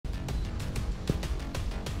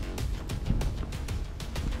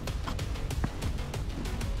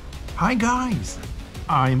Hi guys!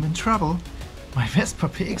 I'm in trouble. My Vespa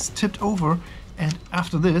PX tipped over and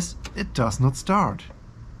after this it does not start.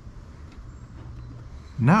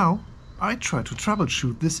 Now I try to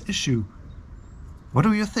troubleshoot this issue. What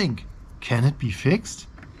do you think? Can it be fixed?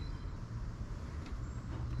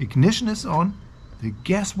 Ignition is on, the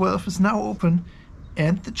gas valve is now open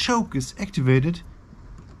and the choke is activated.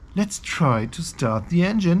 Let's try to start the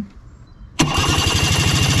engine.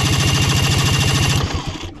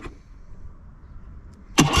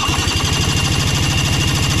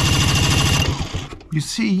 You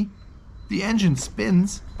see, the engine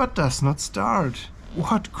spins but does not start.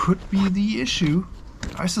 What could be the issue?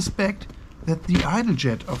 I suspect that the idle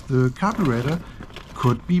jet of the carburetor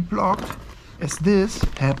could be blocked, as this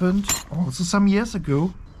happened also some years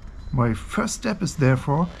ago. My first step is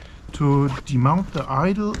therefore to demount the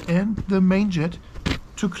idle and the main jet.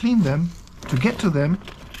 To clean them, to get to them,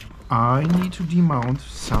 I need to demount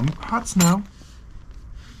some parts now.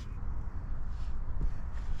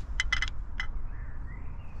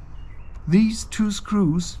 These two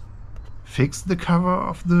screws fix the cover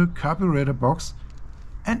of the carburetor box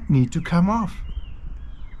and need to come off.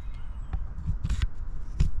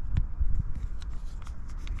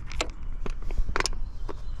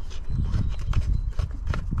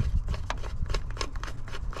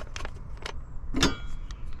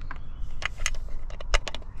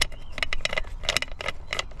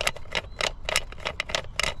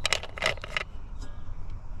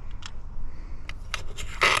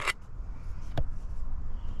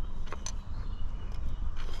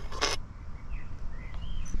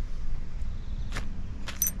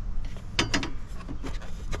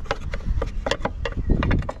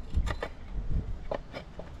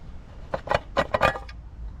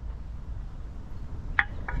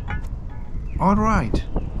 Alright,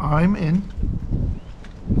 I'm in.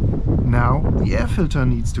 Now the air filter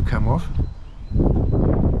needs to come off.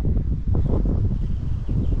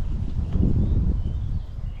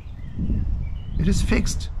 It is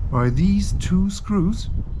fixed by these two screws.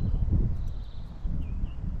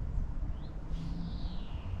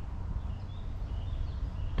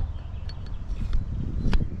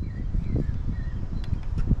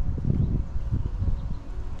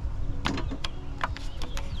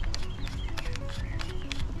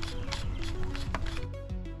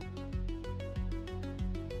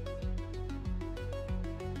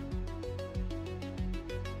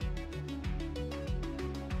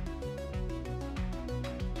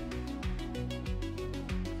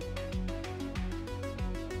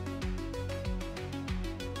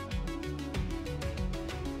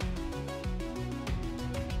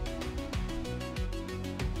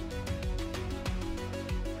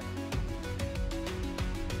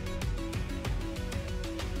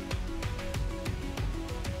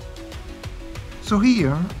 So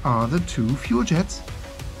here are the two fuel jets.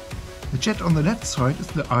 The jet on the left side is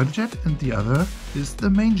the idle jet and the other is the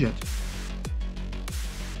main jet.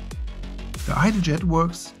 The idle jet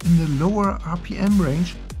works in the lower RPM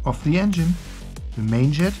range of the engine, the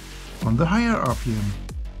main jet on the higher RPM.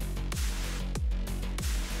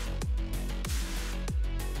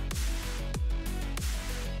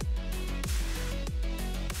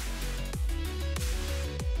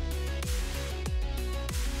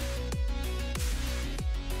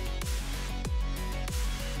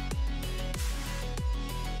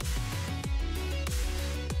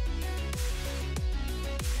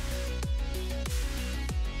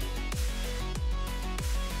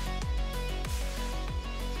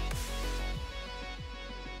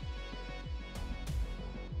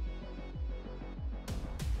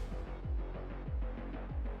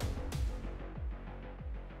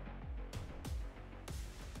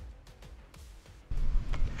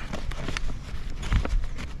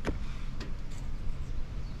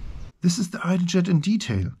 This is the idle jet in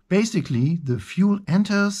detail. Basically, the fuel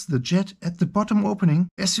enters the jet at the bottom opening.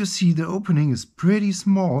 As you see, the opening is pretty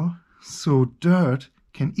small, so dirt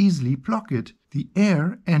can easily block it. The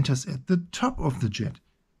air enters at the top of the jet.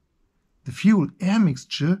 The fuel-air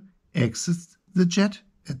mixture exits the jet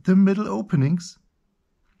at the middle openings.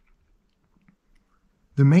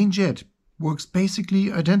 The main jet works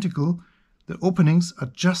basically identical. The openings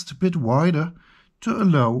are just a bit wider to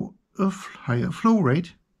allow a higher flow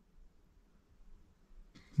rate.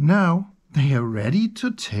 Now they are ready to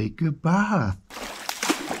take a bath.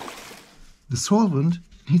 The solvent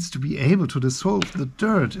needs to be able to dissolve the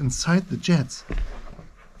dirt inside the jets.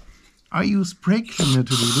 I use brake cleaner to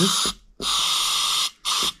do this.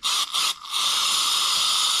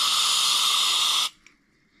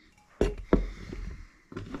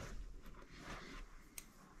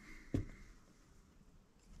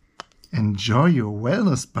 Enjoy your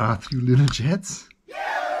wellness bath, you little jets.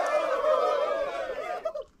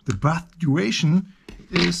 The bath duration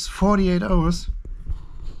is 48 hours,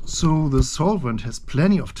 so the solvent has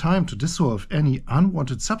plenty of time to dissolve any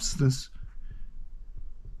unwanted substance.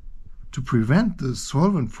 To prevent the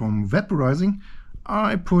solvent from vaporizing,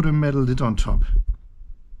 I put a metal lid on top.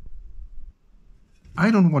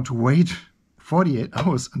 I don't want to wait 48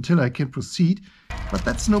 hours until I can proceed, but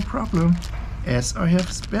that's no problem, as I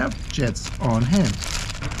have spare jets on hand.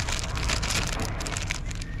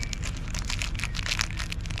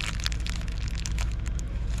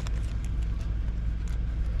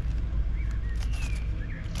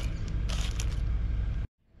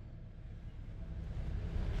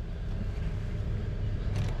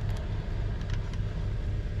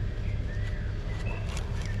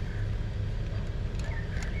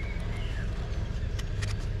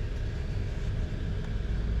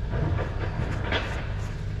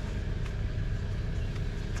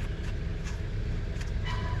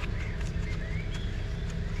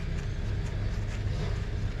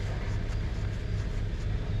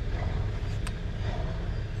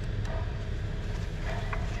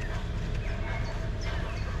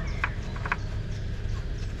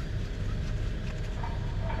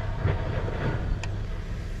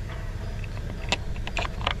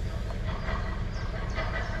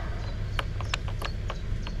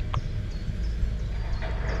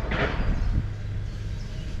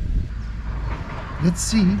 Let's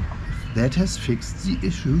see if that has fixed the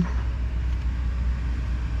issue.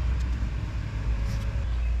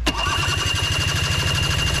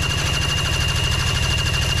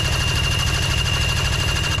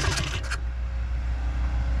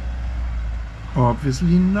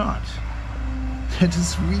 Obviously not. That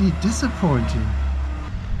is really disappointing.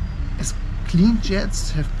 As clean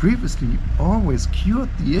jets have previously always cured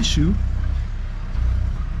the issue,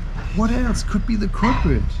 what else could be the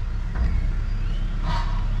culprit?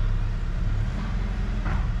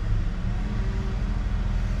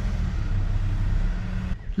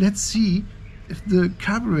 Let's see if the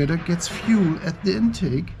carburetor gets fuel at the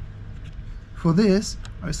intake. For this,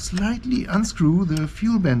 I slightly unscrew the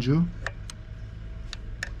fuel banjo.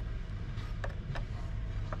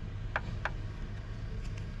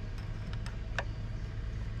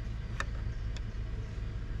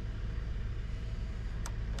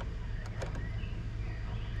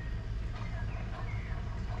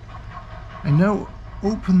 I now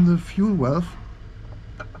open the fuel valve.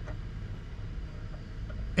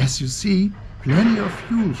 As you see, plenty of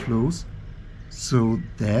fuel flows, so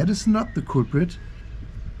that is not the culprit.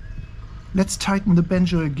 Let's tighten the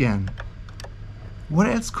banjo again. What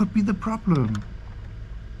else could be the problem?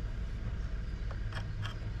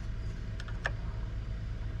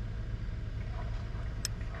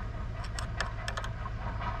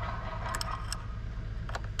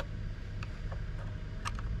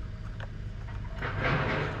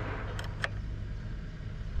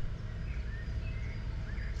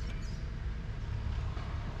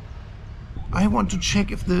 I want to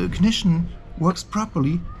check if the ignition works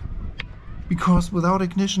properly, because without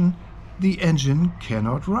ignition the engine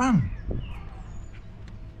cannot run.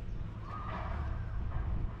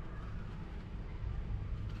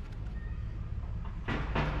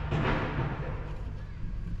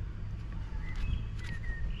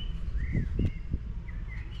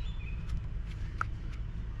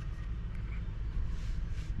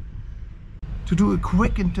 To do a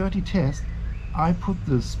quick and dirty test, I put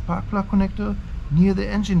the spark plug connector near the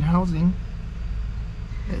engine housing,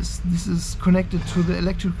 as this is connected to the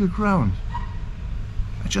electrical ground.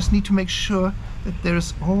 I just need to make sure that there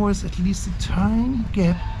is always at least a tiny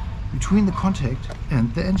gap between the contact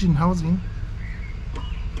and the engine housing.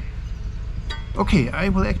 Okay, I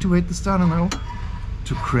will activate the starter now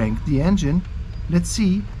to crank the engine. Let's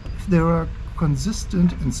see if there are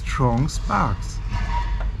consistent and strong sparks.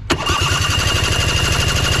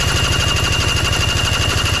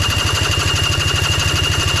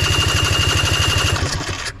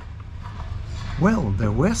 Well,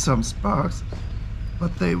 there were some sparks,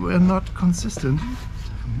 but they were not consistent.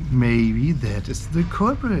 Maybe that is the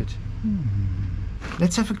culprit.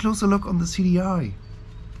 Let's have a closer look on the CDI.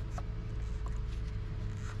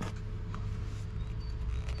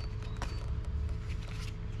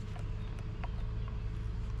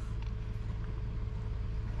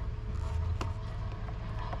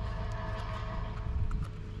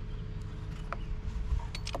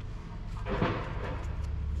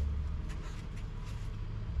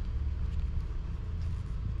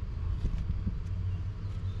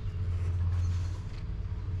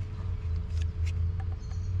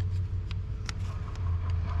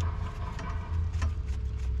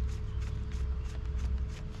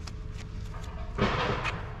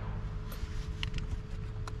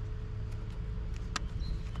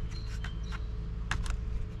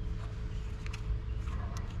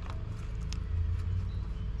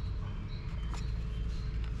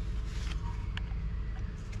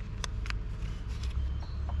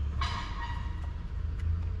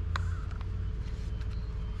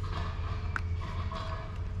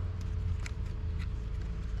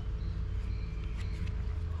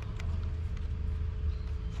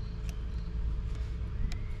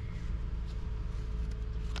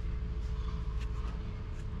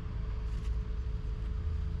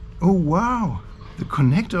 Oh wow! The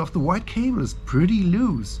connector of the white cable is pretty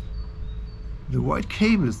loose. The white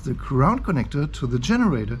cable is the ground connector to the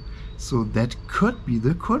generator, so that could be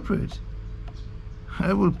the culprit.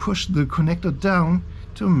 I will push the connector down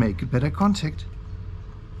to make a better contact.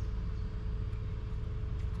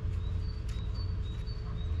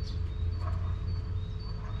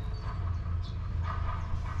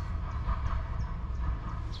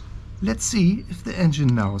 Let's see if the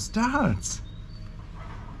engine now starts.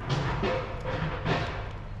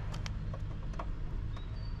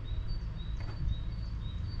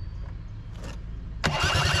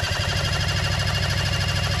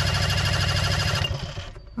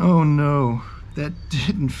 Oh no, that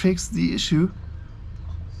didn't fix the issue.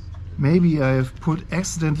 Maybe I have put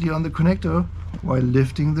accidentally on the connector while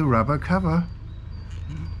lifting the rubber cover.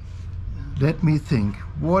 Let me think,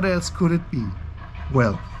 what else could it be?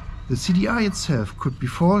 Well, the CDI itself could be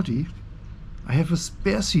faulty. I have a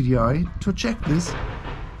spare CDI to check this,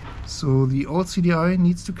 so the old CDI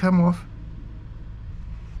needs to come off.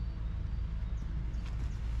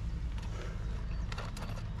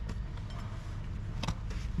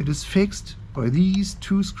 It is fixed by these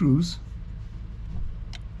two screws.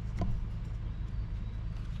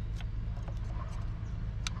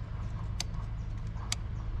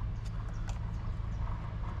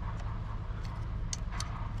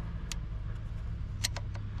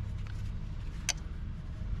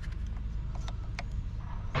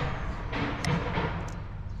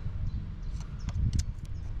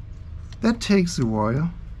 That takes a while.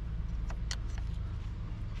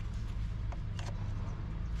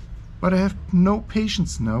 But I have no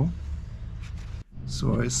patience now,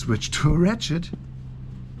 so I switch to a ratchet.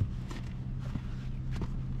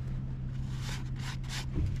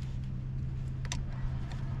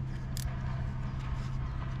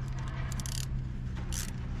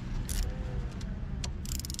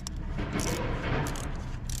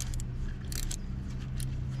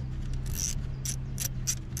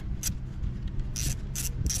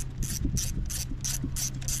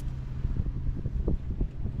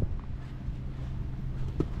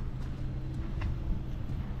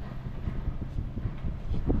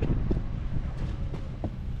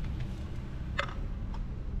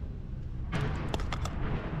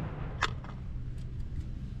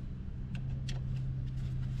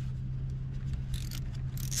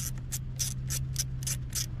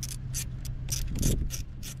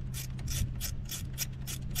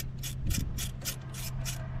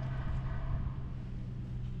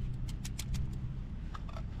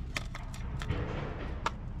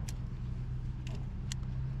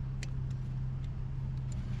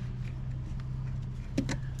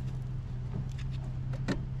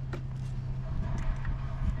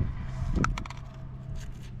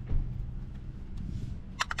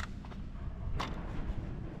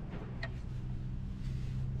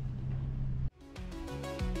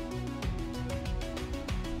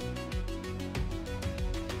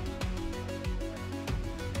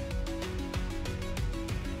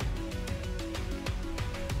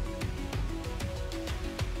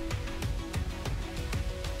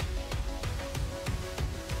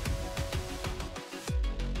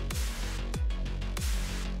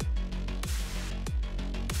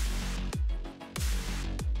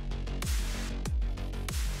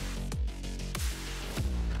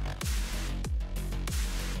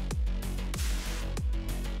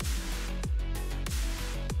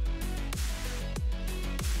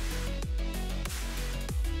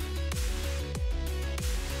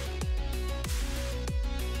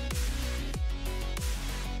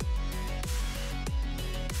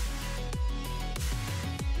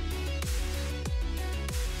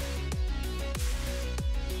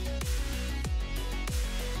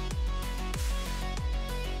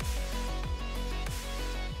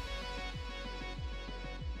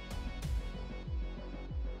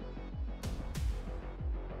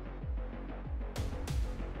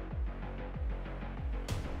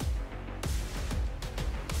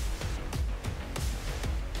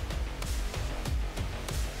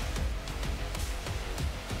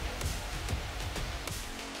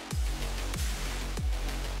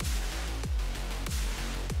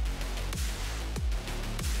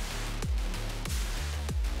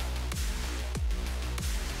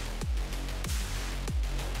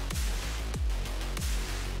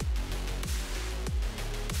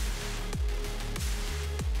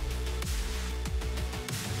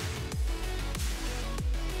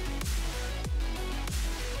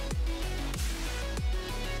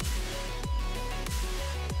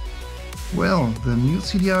 Well, the new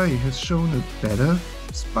CDI has shown a better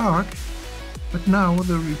spark, but now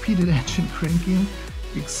the repeated engine cranking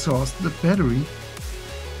exhausts the battery.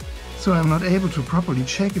 so I'm not able to properly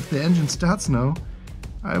check if the engine starts now.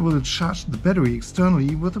 I will charge the battery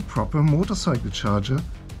externally with a proper motorcycle charger.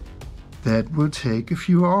 That will take a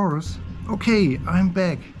few hours. Okay, I'm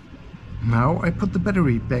back. Now I put the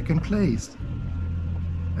battery back in place.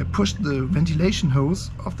 I pushed the ventilation hose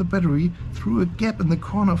of the battery through a gap in the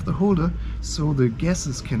corner of the holder so the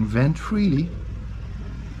gases can vent freely.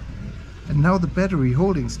 And now the battery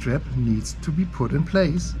holding strap needs to be put in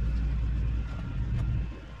place.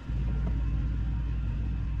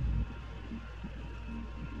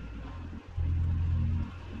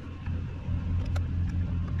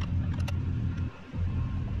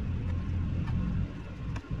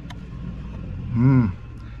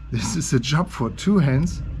 This is a job for two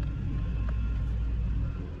hands.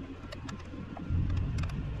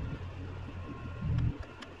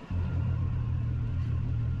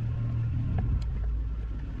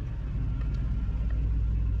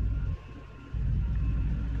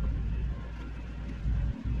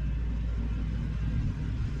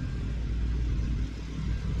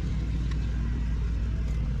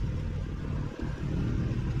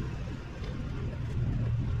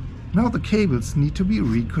 Now the cables need to be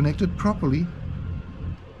reconnected properly.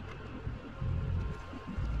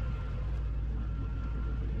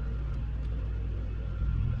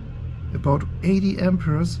 About 80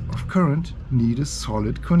 amperes of current need a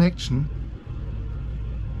solid connection.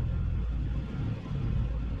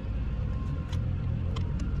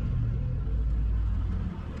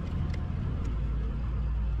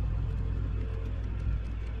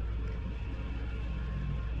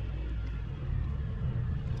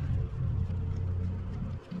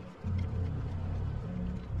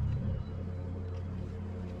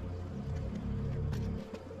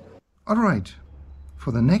 Alright,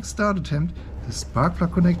 for the next start attempt, the spark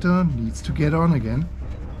plug connector needs to get on again.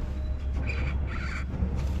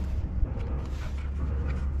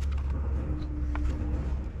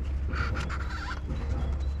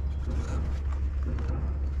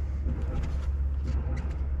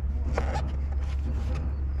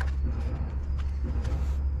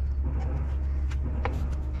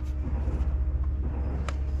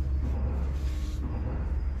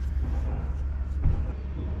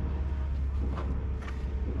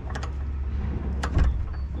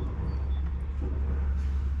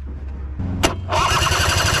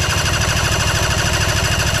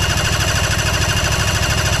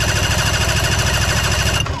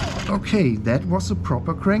 Okay, that was a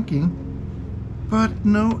proper cranking, but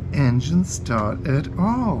no engine start at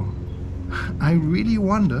all. I really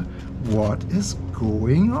wonder what is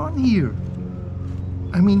going on here.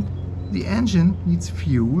 I mean, the engine needs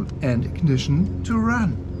fuel and ignition to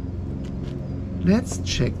run. Let's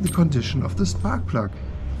check the condition of the spark plug.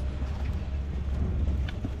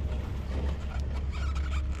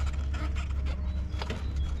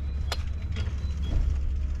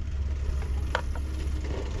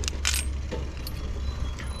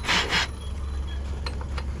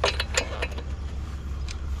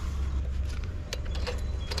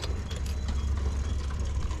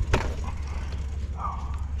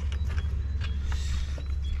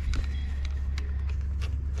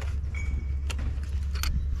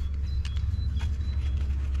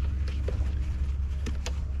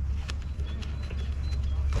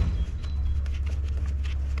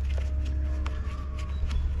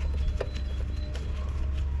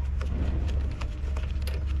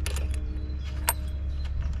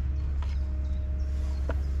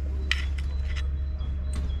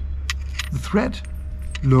 The thread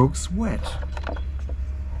looks wet.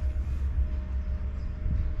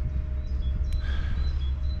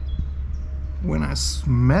 When I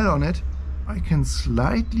smell on it, I can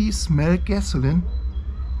slightly smell gasoline.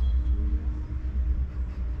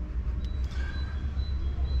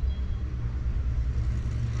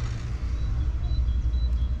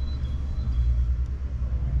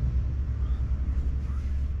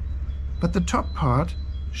 But the top part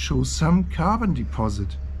shows some carbon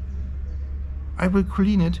deposit. I will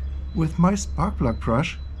clean it with my spark plug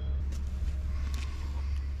brush.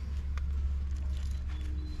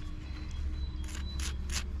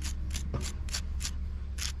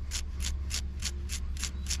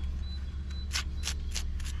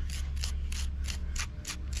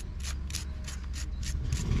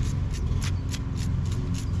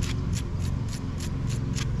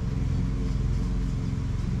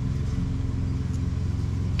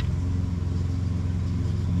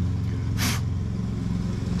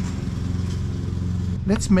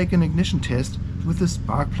 Let's make an ignition test with the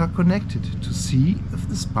spark plug connected to see if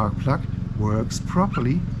the spark plug works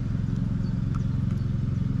properly.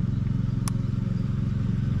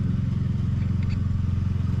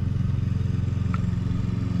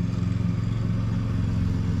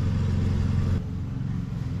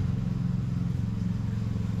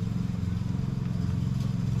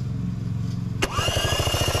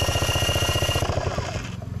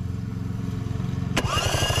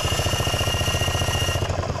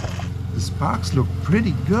 sparks look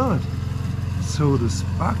pretty good. So the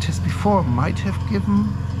spark test before might have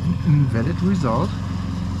given an invalid result.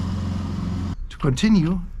 To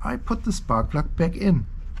continue, I put the spark plug back in.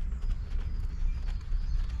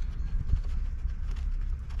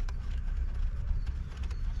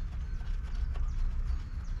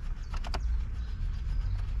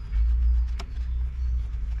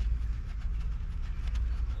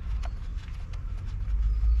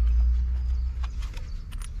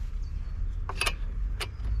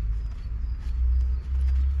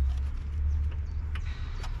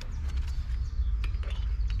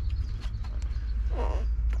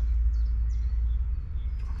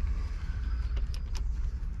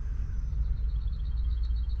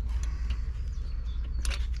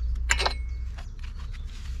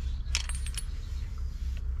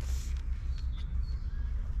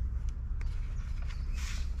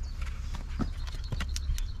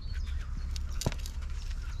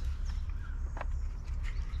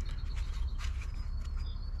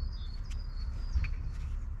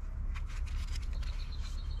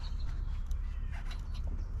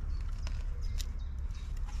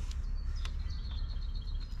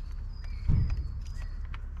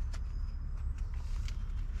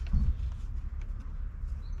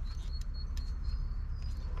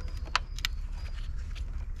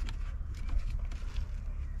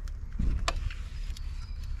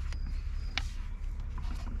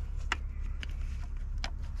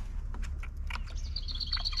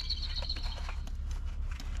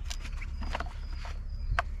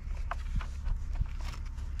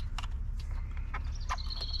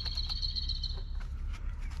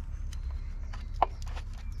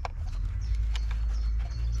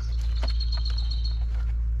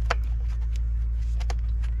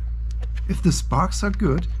 If the sparks are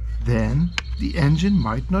good, then the engine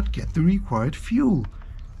might not get the required fuel.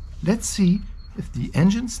 Let's see if the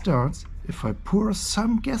engine starts if I pour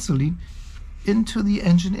some gasoline into the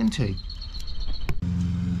engine intake.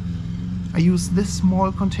 I use this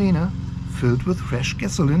small container filled with fresh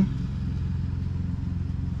gasoline.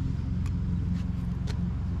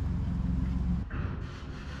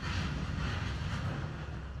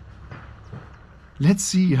 Let's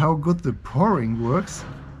see how good the pouring works.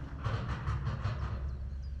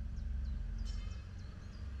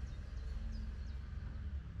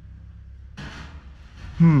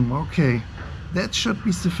 Okay, that should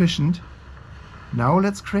be sufficient. Now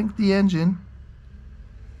let's crank the engine.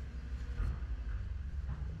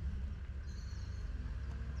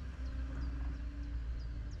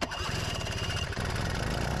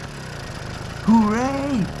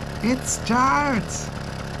 Hooray! It starts!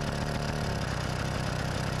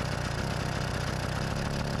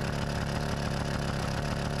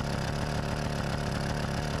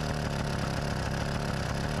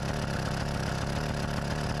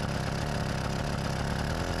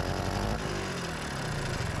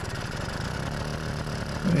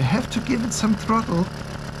 But I have to give it some throttle,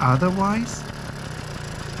 otherwise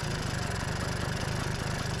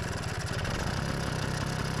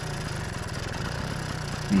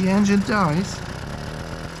the engine dies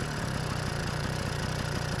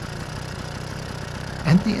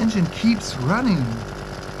and the engine keeps running.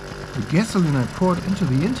 The gasoline I poured into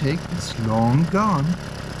the intake is long gone.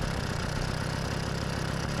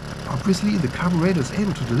 Obviously the carburetor is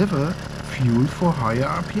able to deliver fuel for higher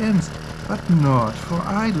RPMs, but not for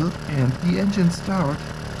idle and the engine start.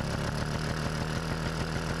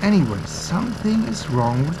 Anyway, something is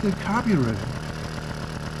wrong with the carburetor.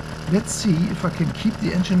 Let's see if I can keep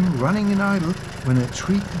the engine running in idle when I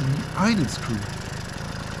tweak the idle screw.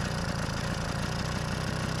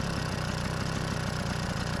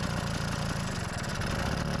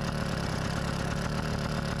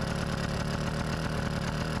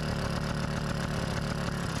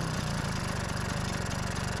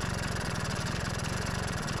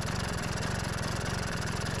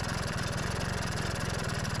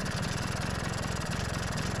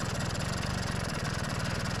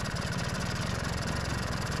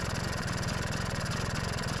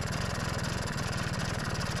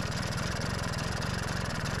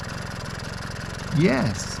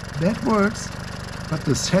 Yes, that works, but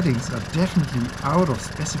the settings are definitely out of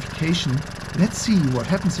specification. Let's see what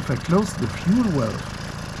happens if I close the fuel valve.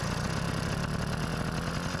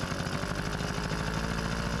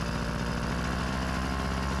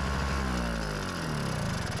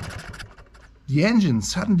 The engine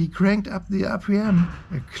suddenly cranked up the RPM,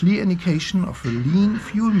 a clear indication of a lean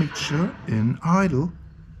fuel mixture in idle.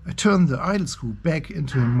 I turned the idle screw back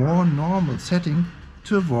into a more normal setting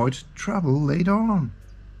to avoid trouble later on.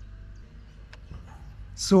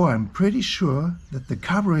 So I'm pretty sure that the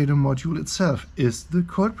carburetor module itself is the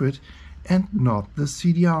culprit and not the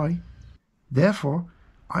CDI. Therefore,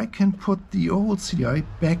 I can put the old CDI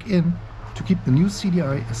back in to keep the new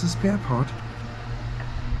CDI as a spare part.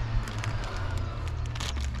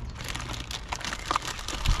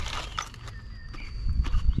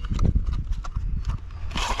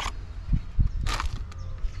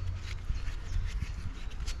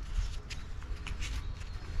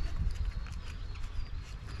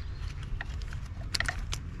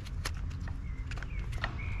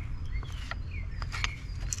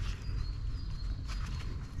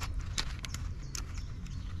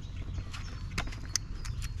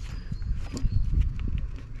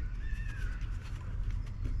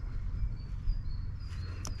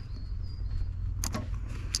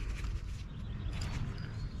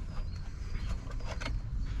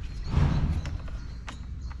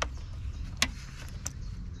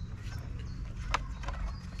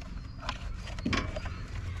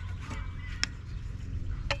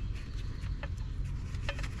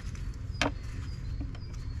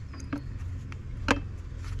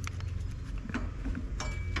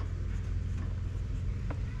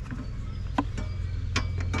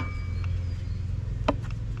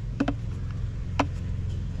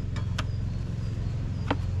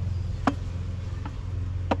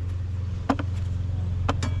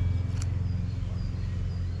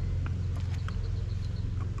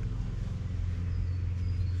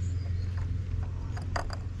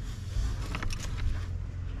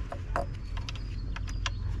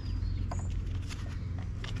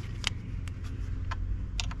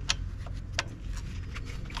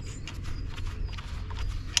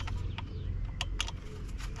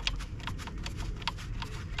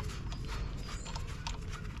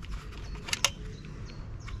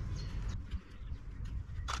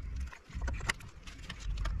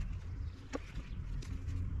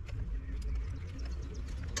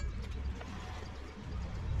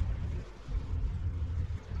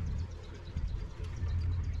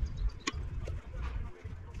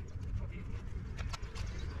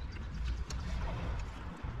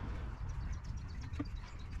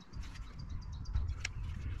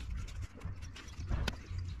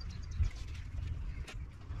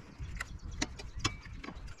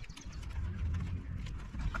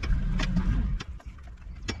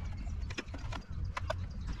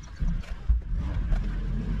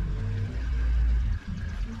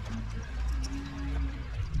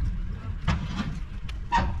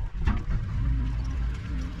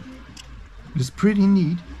 It is pretty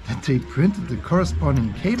neat that they printed the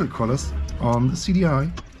corresponding cable collars on the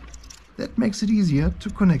CDI. That makes it easier to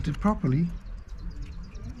connect it properly.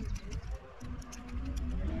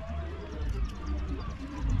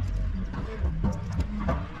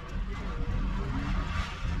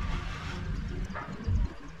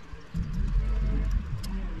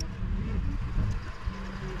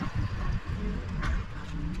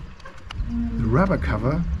 The rubber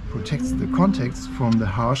cover protects the contacts from the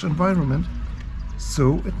harsh environment,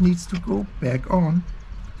 so it needs to go back on.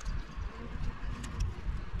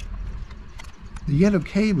 The yellow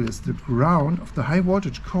cable is the ground of the high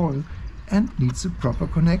voltage coil and needs a proper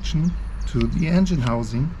connection to the engine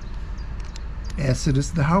housing, as it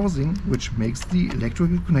is the housing which makes the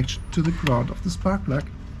electrical connection to the ground of the spark plug.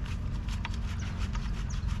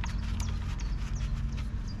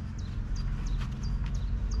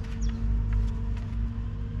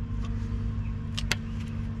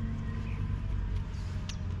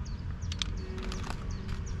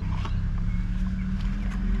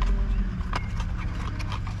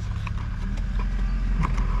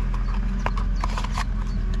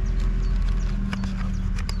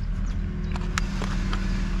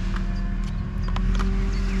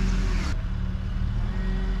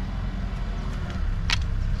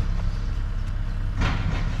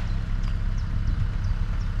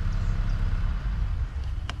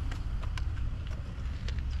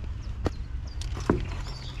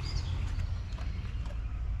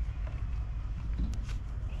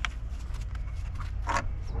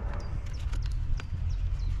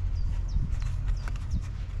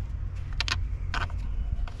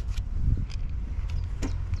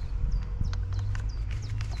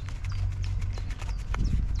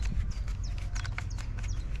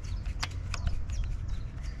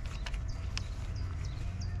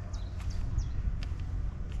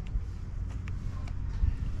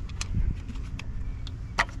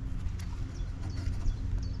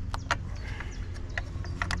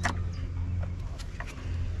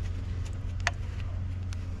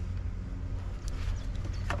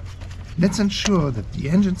 Let's ensure that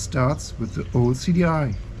the engine starts with the old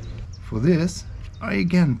CDI. For this, I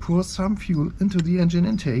again pour some fuel into the engine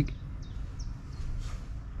intake.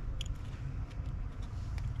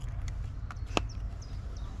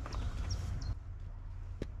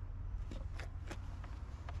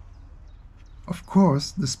 Of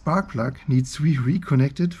course, the spark plug needs to be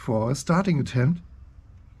reconnected for a starting attempt.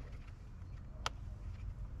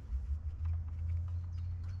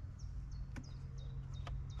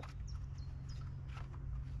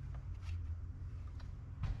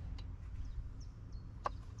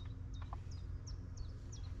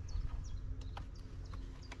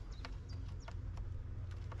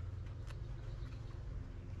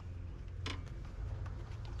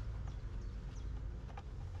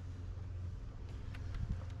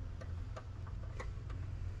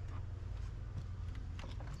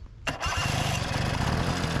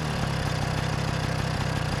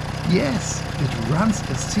 Yes, it runs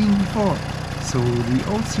as seen before, so the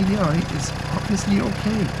old CDI is obviously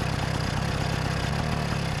okay.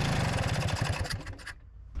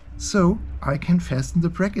 So I can fasten the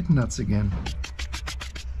bracket nuts again.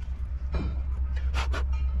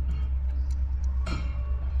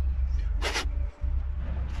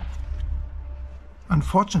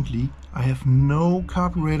 Unfortunately, I have no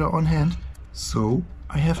carburetor on hand, so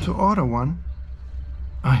I have to order one.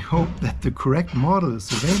 I hope that the correct model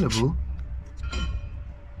is available.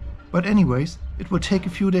 But anyways, it will take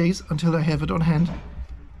a few days until I have it on hand.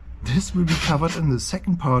 This will be covered in the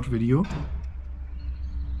second part video.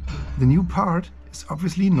 The new part is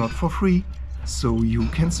obviously not for free, so you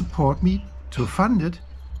can support me to fund it.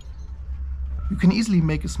 You can easily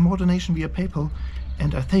make a small donation via PayPal,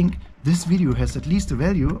 and I think this video has at least the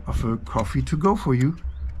value of a coffee to go for you.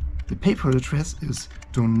 The PayPal address is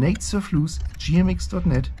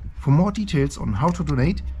donate@gmx.net. For more details on how to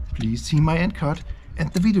donate, please see my end card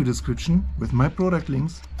and the video description with my product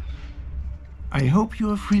links. I hope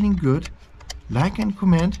you are feeling good. Like and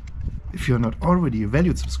comment. If you are not already a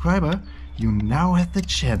valued subscriber, you now have the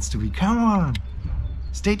chance to become one.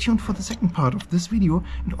 Stay tuned for the second part of this video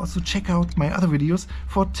and also check out my other videos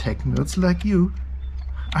for tech nerds like you.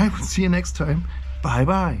 I will see you next time. Bye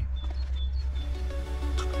bye.